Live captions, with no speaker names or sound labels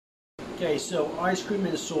Okay, so ice cream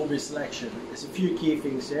and sorbet selection. There's a few key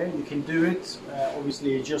things here. You can do it,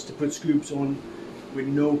 obviously, just to put scoops on with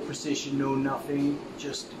no precision, no nothing,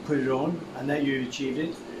 just put it on and then you achieved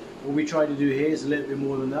it. What we try to do here is a little bit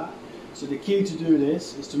more than that. So the key to do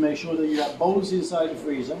this is to make sure that you have bowls inside the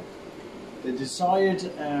freezer, the desired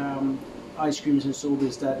ice creams and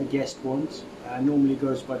sorbets that the guest wants, normally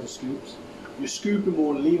goes by the scoops. You scoop them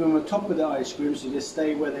all, leave them on top of the ice cream so they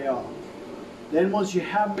stay where they are. Then once you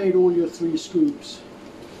have made all your 3 scoops,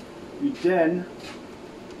 you then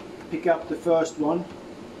pick up the first one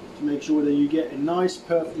to make sure that you get a nice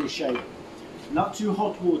perfectly shaped. Not too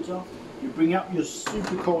hot water, you bring up your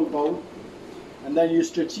super cold bowl and then you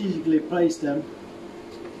strategically place them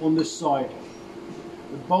on the side.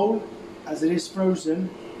 The bowl, as it is frozen,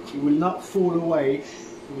 it will not fall away,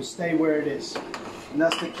 it will stay where it is. And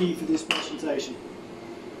that's the key for this presentation.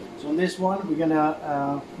 So on this one, we're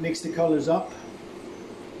gonna mix the colors up.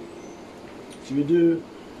 So we do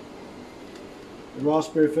the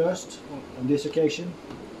raspberry first on this occasion,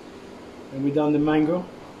 and we've done the mango.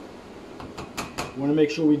 We want to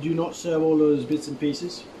make sure we do not serve all those bits and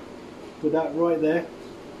pieces. Put that right there,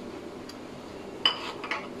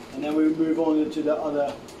 and then we move on into the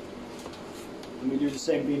other, and we do the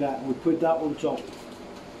same thing that, and we put that on top.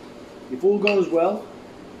 If all goes well,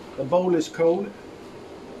 the bowl is cold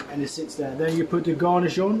and it sits there. Then you put the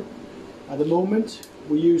garnish on. At the moment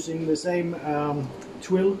we're using the same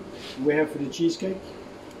twill we have for the cheesecake.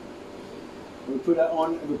 We put that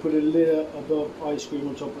on and we put a little above ice cream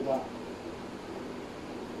on top of that.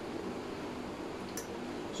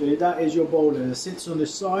 So that is your bowl, and it sits on the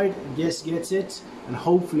side, guest gets it, and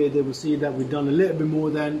hopefully they will see that we've done a little bit more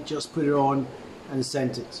than just put it on and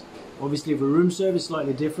sent it. Obviously for room service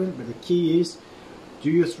slightly different, but the key is do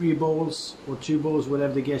your 3 bowls or 2 bowls,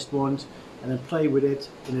 whatever the guest wants, and then play with it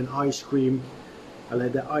in an ice cream,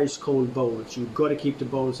 like the ice cold bowl. So you've got to keep the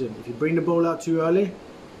bowls in. If you bring the bowl out too early,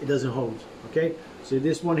 it doesn't hold. Okay, so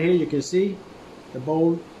this one here, you can see the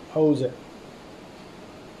bowl holds it.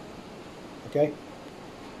 Okay,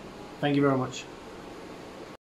 thank you very much.